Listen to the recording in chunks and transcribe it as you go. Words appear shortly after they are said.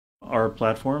Our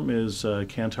platform is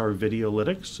Kantar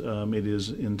Videolytics. It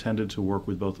is intended to work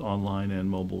with both online and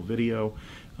mobile video.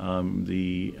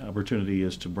 The opportunity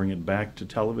is to bring it back to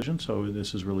television, so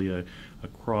this is really a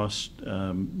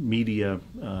cross-media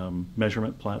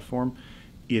measurement platform.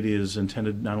 It is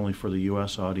intended not only for the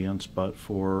U.S. audience, but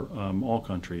for all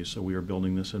countries. So we are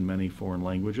building this in many foreign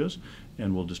languages,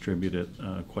 and we'll distribute it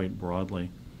quite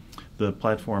broadly. The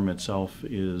platform itself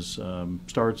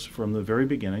starts from the very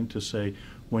beginning to say,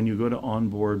 when you go to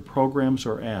onboard programs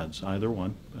or ads, either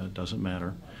one, doesn't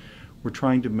matter, we're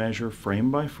trying to measure frame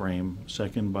by frame,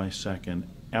 second by second,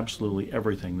 absolutely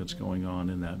everything that's going on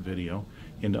in that video,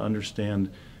 and to understand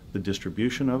the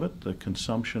distribution of it, the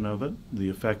consumption of it, the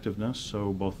effectiveness,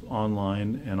 so both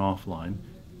online and offline.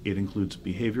 It includes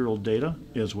behavioral data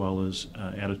as well as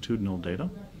attitudinal data.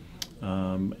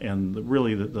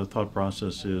 Really the thought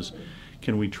process is,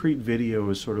 can we treat video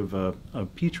as sort of a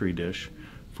petri dish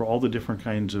for all the different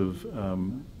kinds of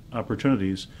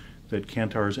opportunities that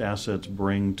Kantar's assets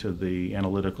bring to the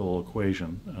analytical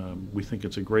equation. We think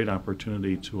it's a great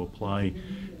opportunity to apply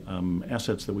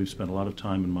assets that we've spent a lot of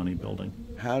time and money building.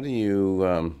 How do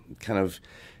you kind of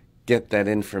get that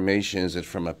information? Is it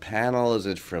from a panel? Is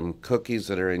it from cookies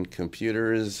that are in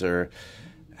computers? Or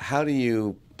how do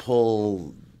you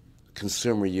pull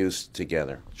consumer use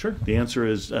together? Sure. The answer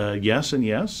is yes and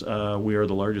yes. We are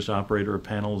the largest operator of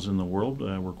panels in the world.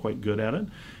 We're quite good at it.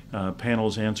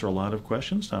 Panels answer a lot of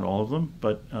questions, not all of them,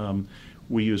 but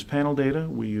we use panel data,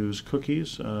 we use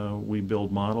cookies, we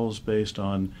build models based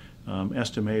on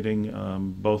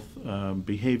estimating both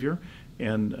behavior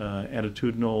and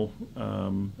attitudinal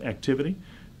activity.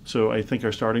 So I think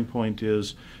our starting point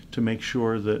is to make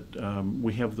sure that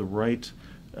we have the right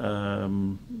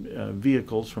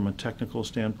vehicles from a technical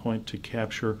standpoint to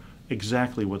capture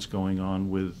exactly what's going on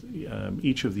with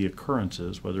each of the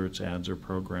occurrences, whether it's ads or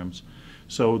programs.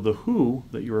 So the who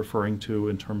that you're referring to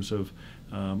in terms of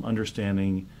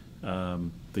understanding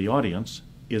the audience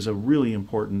is a really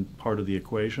important part of the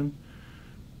equation.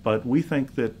 But we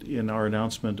think that in our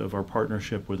announcement of our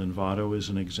partnership with Envato is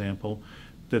an example,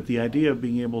 that the idea of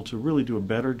being able to really do a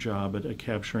better job at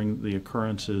capturing the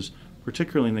occurrences,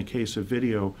 particularly in the case of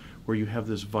video, where you have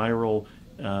this viral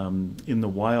in the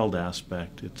wild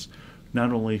aspect. It's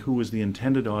not only who was the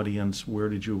intended audience, where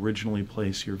did you originally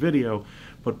place your video,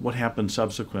 but what happened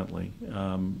subsequently.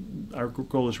 Our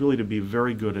goal is really to be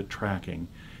very good at tracking,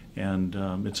 and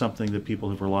it's something that people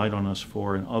have relied on us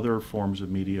for in other forms of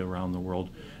media around the world.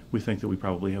 We think that we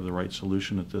probably have the right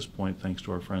solution at this point, thanks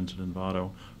to our friends at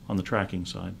Envato on the tracking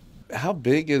side. How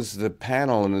big is the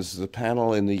panel, and is the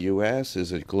panel in the U.S.?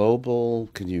 Is it global?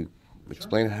 Can you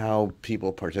explain how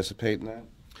people participate in that?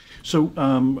 So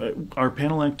our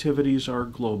panel activities are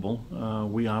global.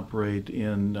 We operate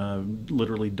in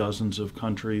literally dozens of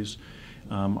countries.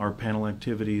 Our panel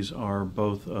activities are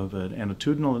both of an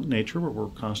attitudinal nature, where we're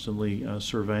constantly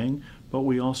surveying, but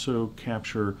we also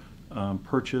capture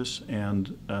purchase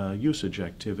and usage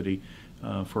activity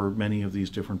for many of these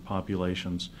different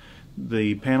populations.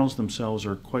 The panels themselves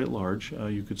are quite large.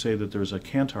 You could say that there's a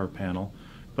Kantar panel,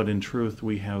 but in truth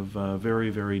we have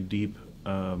very, very deep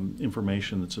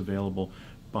information that's available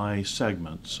by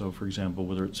segment. So for example,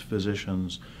 whether it's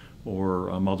physicians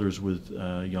or mothers with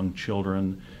young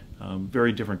children,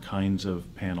 very different kinds of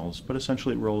panels, but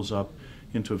essentially it rolls up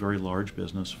into a very large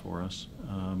business for us,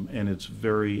 and it's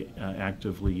very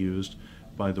actively used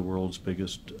by the world's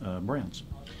biggest brands.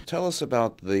 Tell us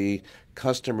about the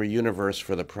customer universe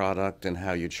for the product and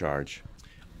how you charge.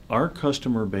 Our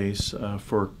customer base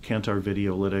for Kantar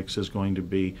Videolytics is going to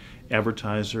be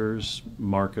advertisers,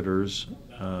 marketers,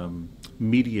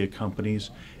 media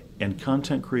companies, and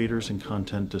content creators and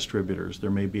content distributors. There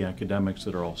may be academics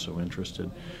that are also interested.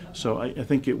 So I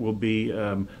think it will be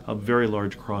a very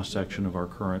large cross-section of our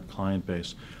current client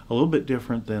base. A little bit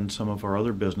different than some of our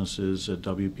other businesses at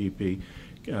WPP.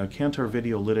 Kantar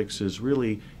Videolytics is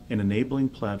really an enabling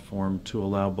platform to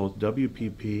allow both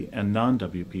WPP and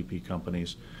non-WPP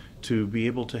companies to be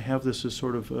able to have this as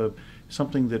sort of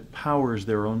something that powers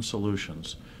their own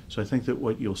solutions. So I think that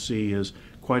what you'll see is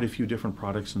quite a few different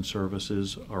products and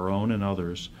services, our own and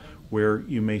others, where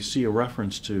you may see a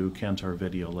reference to Kantar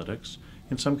Videolytics.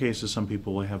 In some cases, some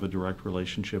people will have a direct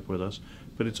relationship with us,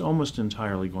 but it's almost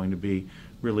entirely going to be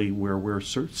really where we're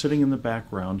sitting in the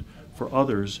background for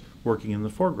others working in the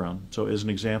foreground. So as an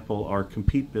example, our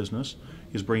Compete business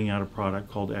is bringing out a product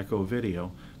called Echo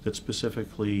Video that's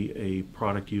specifically a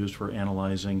product used for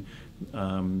analyzing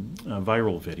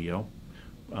viral video.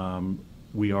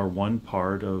 We are one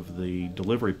part of the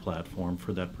delivery platform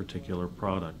for that particular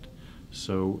product.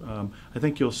 So I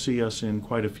think you'll see us in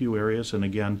quite a few areas, and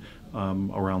again,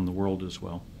 around the world as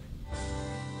well.